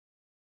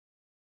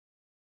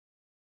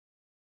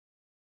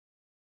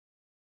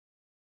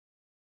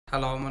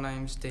Hello, my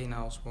name's Dean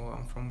Ellsworth.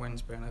 I'm from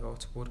Wednesbury and I go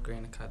to Wood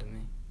Green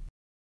Academy.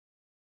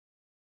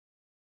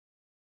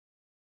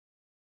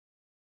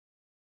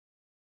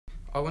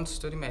 I want to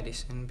study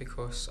medicine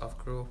because I've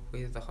grew up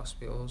with the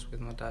hospitals with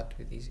my dad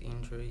with his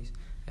injuries.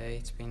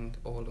 It's been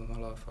all of my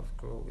life I've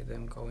grew up with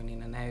them going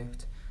in and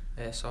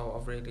out. So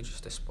I've really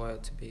just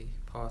aspired to be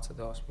part of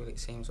the hospital. It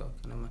seems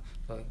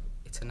like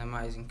it's an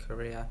amazing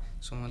career.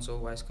 Someone's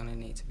always going to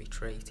need to be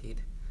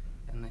treated,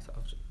 and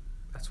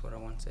that's what I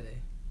want to do.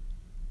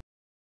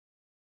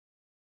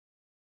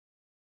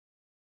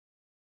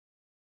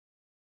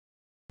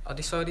 I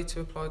decided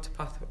to apply to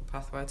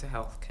Pathway to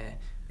Healthcare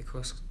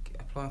because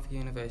applying for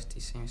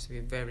university seems to be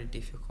very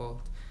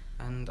difficult,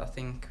 and I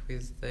think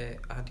with the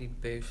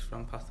added boost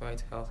from Pathway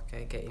to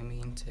Healthcare getting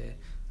me into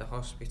the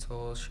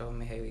hospitals, showing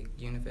me how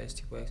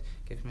university works,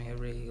 gives me a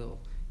real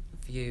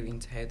view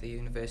into how the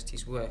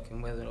universities work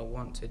and whether I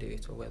want to do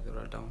it or whether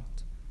I don't.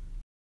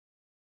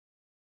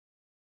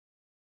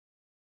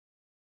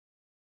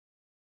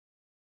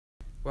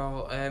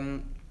 Well,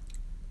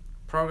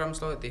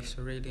 programs like this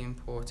are really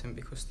important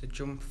because the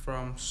jump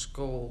from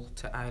school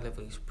to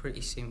A-level is pretty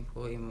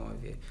simple in my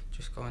view.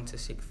 Just going to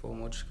sixth form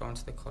or just going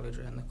to the college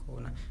around the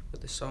corner.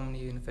 But there's so many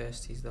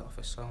universities that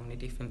offer so many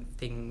different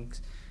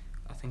things.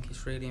 I think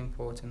it's really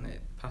important that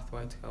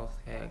Pathway to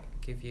Healthcare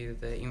give you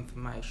the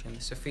information,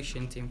 the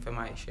sufficient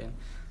information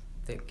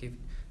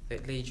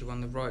that leads you on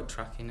the right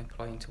track in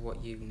applying to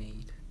what you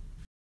need.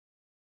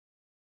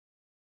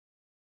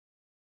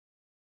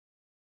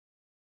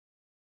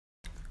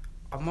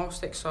 I'm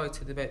most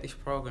excited about this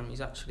program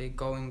is actually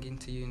going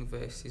into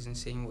universities and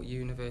seeing what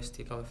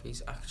university life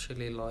is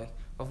actually like.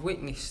 I've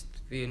witnessed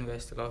the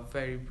university life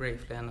very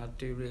briefly and I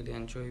do really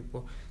enjoy it,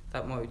 but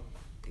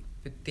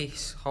but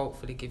this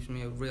hopefully gives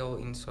me a real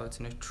insight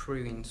and a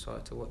true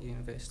insight to what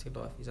university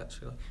life is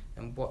actually like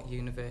and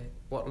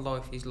what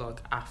life is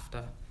like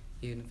after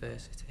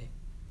university.